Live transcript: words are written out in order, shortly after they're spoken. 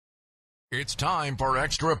It's time for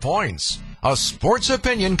Extra Points, a sports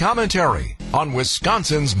opinion commentary on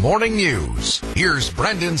Wisconsin's morning news. Here's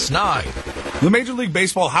Brendan Snide. The Major League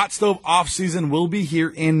Baseball hot stove offseason will be here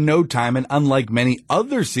in no time, and unlike many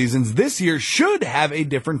other seasons, this year should have a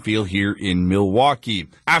different feel here in Milwaukee.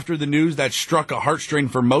 After the news that struck a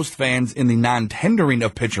heartstring for most fans in the non-tendering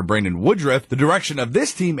of pitcher Brandon Woodruff, the direction of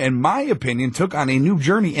this team, in my opinion, took on a new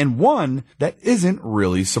journey, and one that isn't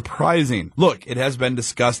really surprising. Look, it has been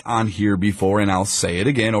discussed on here before, and I'll say it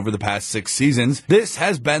again, over the past 6 seasons, this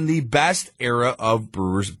has been the best era of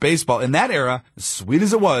Brewers baseball, and that era, as sweet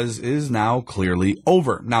as it was, is now clearly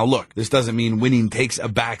over. Now look, this doesn't mean winning takes a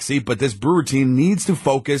backseat, but this Brewer team needs to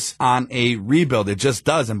focus on a rebuild. It just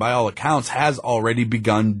does, and by all accounts has already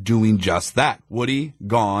begun doing just that. Woody,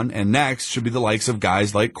 gone, and next should be the likes of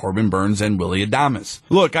guys like Corbin Burns and Willie Adames.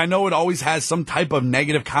 Look, I know it always has some type of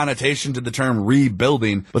negative connotation to the term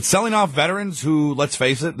rebuilding, but selling off veterans who, let's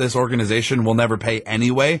face it, this organization will never pay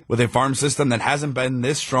anyway, with a farm system that hasn't been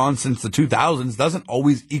this strong since the 2000s, doesn't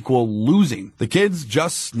always equal losing. The kids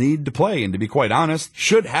just need to play, and to be quite honest,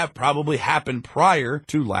 should have probably happened prior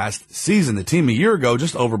to last season. The team a year ago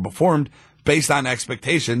just overperformed based on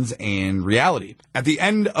expectations and reality. At the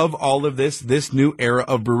end of all of this new era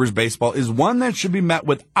of Brewers baseball is one that should be met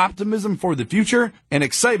with optimism for the future and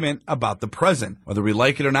excitement about the present. Whether we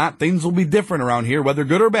like it or not, things will be different around here, whether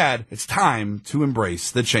good or bad. It's time to embrace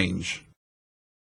the change.